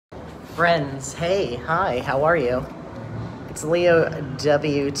Friends, hey, hi, how are you? It's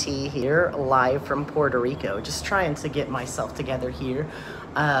LeoWt here, live from Puerto Rico, just trying to get myself together here.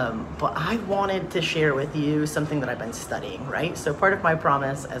 But I wanted to share with you something that I've been studying, right? So part of my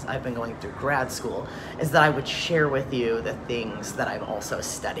promise as I've been going through grad school is that I would share with you the things that I'm also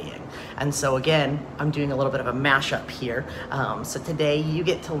studying. And so again, I'm doing a little bit of a mashup here. So today you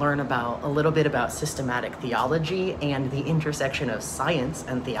get to learn about a little bit about systematic theology and the intersection of science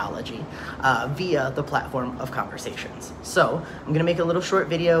and theology via the platform of conversations. So I'm gonna make a little short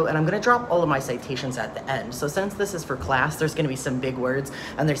video and I'm gonna drop all of my citations at the end. So since this is for class, there's gonna be some big words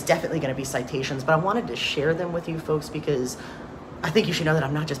and there's definitely gonna be citations, but I wanted to share them with you folks because I think you should know that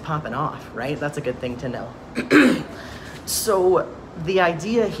I'm not just popping off, right? That's a good thing to know. So the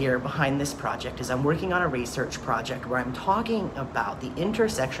idea here behind this project is I'm working on a research project where I'm talking about the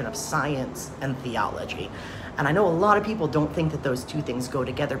intersection of science and theology. And I know a lot of people don't think that those two things go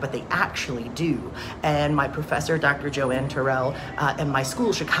together, but they actually do. And my professor, Dr. Joanne Terrell, and my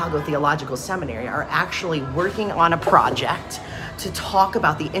school, Chicago Theological Seminary, are actually working on a project to talk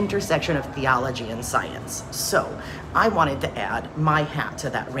about the intersection of theology and science. So I wanted to add my hat to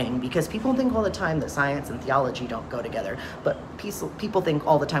that ring because people think all the time that science and theology don't go together, but people think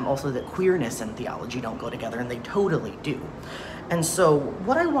all the time also that queerness and theology don't go together, and they totally do. And so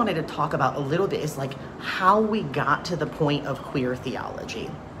what I wanted to talk about a little bit is like how we got to the point of queer theology.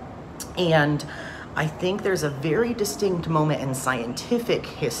 And I think there's a very distinct moment in scientific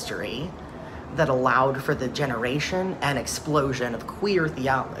history that allowed for the generation and explosion of queer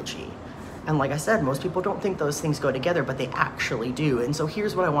theology. And like I said, most people don't think those things go together, but they actually do. And so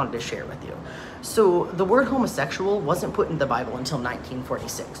here's what I wanted to share with you. So the word homosexual wasn't put in the Bible until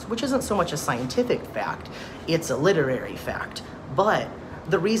 1946, which isn't so much a scientific fact, it's a literary fact. But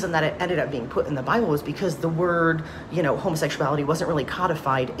the reason that it ended up being put in the Bible was because the word, homosexuality wasn't really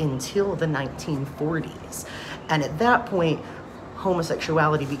codified until the 1940s. And at that point,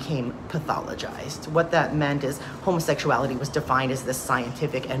 homosexuality became pathologized. What that meant is homosexuality was defined as this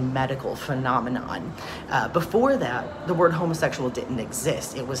scientific and medical phenomenon. Before that, the word homosexual didn't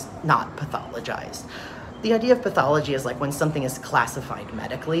exist. It was not pathologized. The idea of pathology is like when something is classified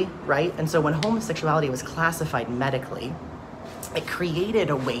medically, right? And so when homosexuality was classified medically, it created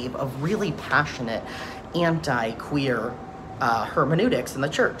a wave of really passionate anti-queer hermeneutics in the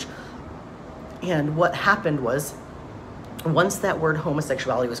church. And what happened was, once that word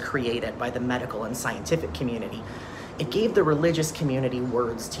homosexuality was created by the medical and scientific community, it gave the religious community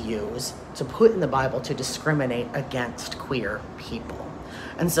words to use to put in the Bible to discriminate against queer people.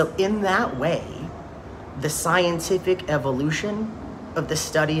 And so in that way, the scientific evolution of the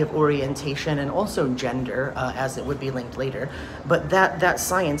study of orientation and also gender, as it would be linked later, but that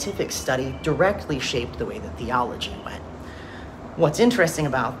scientific study directly shaped the way that theology went. What's interesting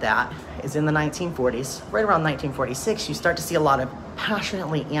about that is in the 1940s, right around 1946, you start to see a lot of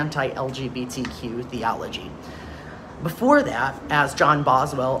passionately anti-LGBTQ theology. Before that, as John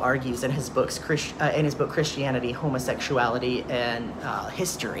Boswell argues in his book Christianity, Homosexuality, and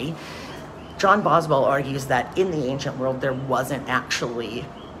History, John Boswell argues that in the ancient world, there wasn't actually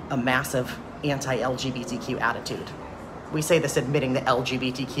a massive anti-LGBTQ attitude. We say this admitting that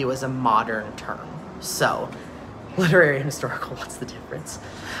LGBTQ is a modern term. So, literary and historical, what's the difference?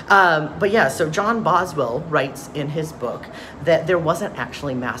 But yeah, so John Boswell writes in his book that there wasn't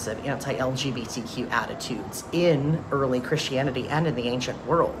actually massive anti-LGBTQ attitudes in early Christianity and in the ancient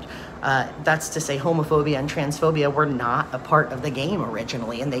world. That's to say homophobia and transphobia were not a part of the game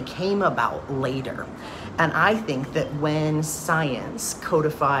originally, and they came about later. And I think that when science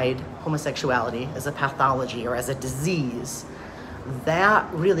codified homosexuality as a pathology or as a disease, that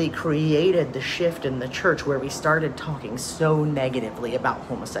really created the shift in the church where we started talking so negatively about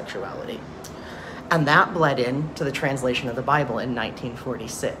homosexuality. And that bled into the translation of the Bible in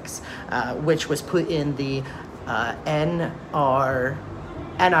 1946, which was put in the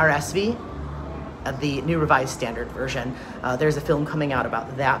NRSV, the New Revised Standard Version. There's a film coming out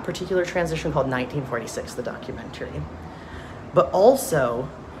about that particular transition called 1946, the documentary. But also,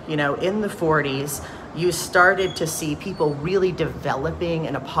 in the 40s, you started to see people really developing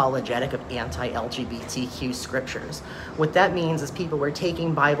an apologetic of anti-LGBTQ scriptures. What that means is people were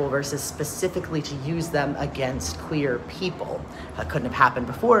taking Bible verses specifically to use them against queer people. That couldn't have happened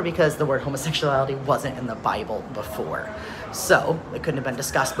before because the word homosexuality wasn't in the Bible before. So it couldn't have been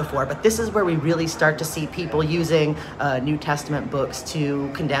discussed before, but this is where we really start to see people using New Testament books to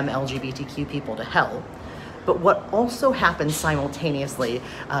condemn LGBTQ people to hell. But what also happens simultaneously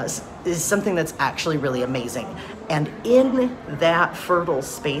is something that's actually really amazing. And in that fertile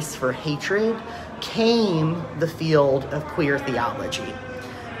space for hatred came the field of queer theology.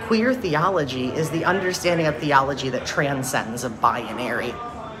 queer theology is the understanding of theology that transcends a binary.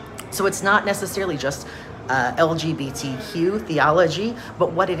 So it's not necessarily just LGBTQ theology,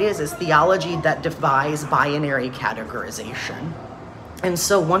 but what it is theology that defies binary categorization. And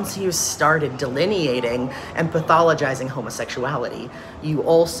so once you started delineating and pathologizing homosexuality, you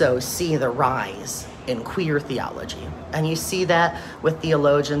also see the rise in queer theology. And you see that with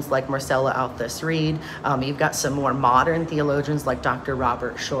theologians like Marcella Althus Reed. You've got some more modern theologians like Dr.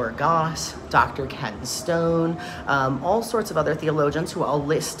 Robert Shore Goss, Dr. Ken Stone, all sorts of other theologians who I'll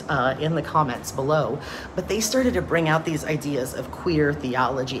list in the comments below. But they started to bring out these ideas of queer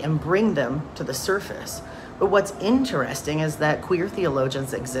theology and bring them to the surface. But what's interesting is that queer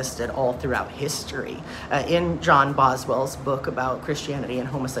theologians existed all throughout history. In John Boswell's book about Christianity and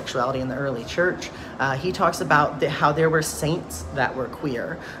homosexuality in the early church, he talks about how there were saints that were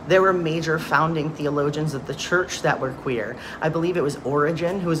queer. There were major founding theologians of the church that were queer. I believe it was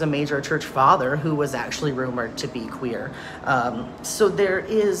Origen, who was a major church father, who was actually rumored to be queer. So there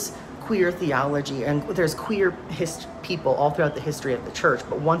is queer theology, and there's queer people all throughout the history of the church.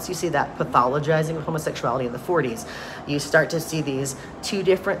 But once you see that pathologizing of homosexuality in the 40s, you start to see these two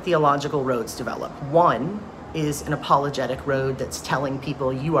different theological roads develop. One is an apologetic road that's telling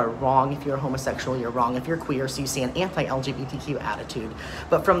people you are wrong if you're homosexual, you're wrong if you're queer, so you see an anti-LGBTQ attitude.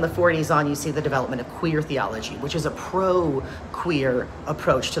 But from the 40s on, you see the development of queer theology, which is a pro-queer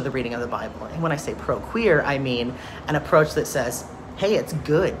approach to the reading of the Bible. And when I say pro-queer, I mean an approach that says, hey, it's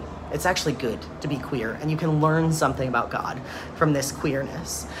good. It's actually good to be queer, and you can learn something about God from this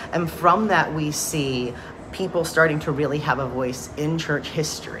queerness. And from that, we see people starting to really have a voice in church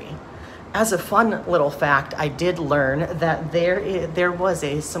history. As a fun little fact, I did learn that there was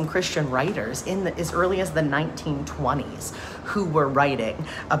some Christian writers as early as the 1920s who were writing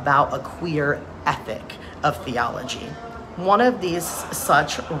about a queer ethic of theology. One of these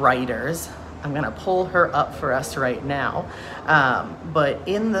such writers, I'm gonna pull her up for us right now, but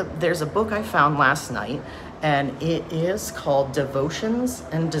there's a book I found last night, and it is called Devotions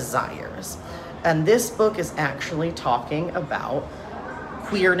and Desires. And this book is actually talking about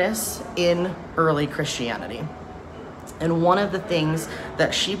queerness in early Christianity. And one of the things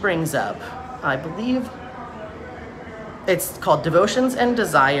that she brings up, I believe it's called Devotions and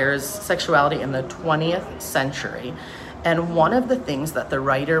Desires, Sexuality in the 20th Century. And one of the things that the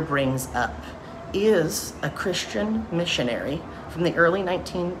writer brings up is a Christian missionary from the early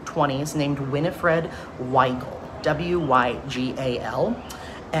 1920s named Winifred Weigel, W-Y-G-A-L.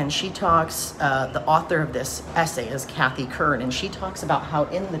 And she talks, the author of this essay is Kathy Kern, and she talks about how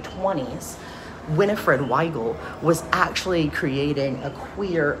in the 20s, Winifred Weigel was actually creating a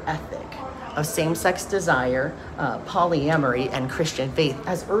queer ethic of same-sex desire, polyamory, and Christian faith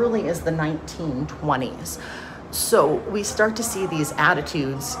as early as the 1920s. So we start to see these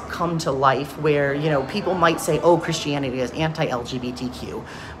attitudes come to life where, people might say, oh, Christianity is anti-LGBTQ,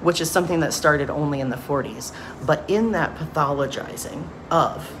 which is something that started only in the 40s. But in that pathologizing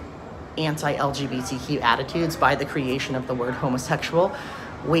of anti-LGBTQ attitudes by the creation of the word homosexual,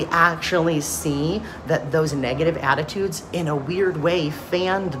 we actually see that those negative attitudes, in a weird way,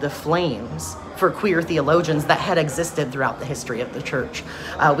 fanned the flames for queer theologians that had existed throughout the history of the church.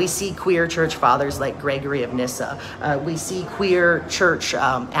 We see queer church fathers like Gregory of Nyssa. We see queer church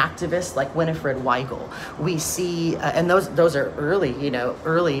activists like Winifred Weigel. We see, and those are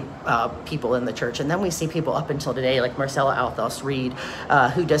early people in the church. And then we see people up until today like Marcella Althus Reed,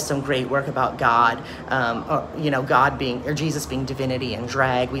 who does some great work about God, God being, or Jesus being divinity and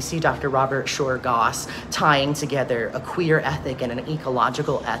drag. We see Dr. Robert Shore Goss tying together a queer ethic and an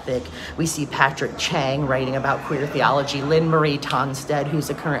ecological ethic. We see Patrick Chang writing about queer theology, Lynn Marie Tonstead, who's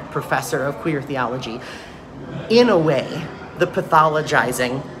a current professor of queer theology. In a way, the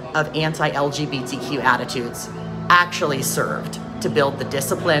pathologizing of anti-LGBTQ attitudes actually served to build the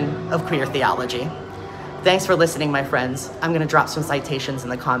discipline of queer theology. Thanks for listening, my friends. I'm going to drop some citations in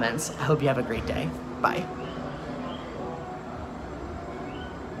the comments. I hope you have a great day. Bye.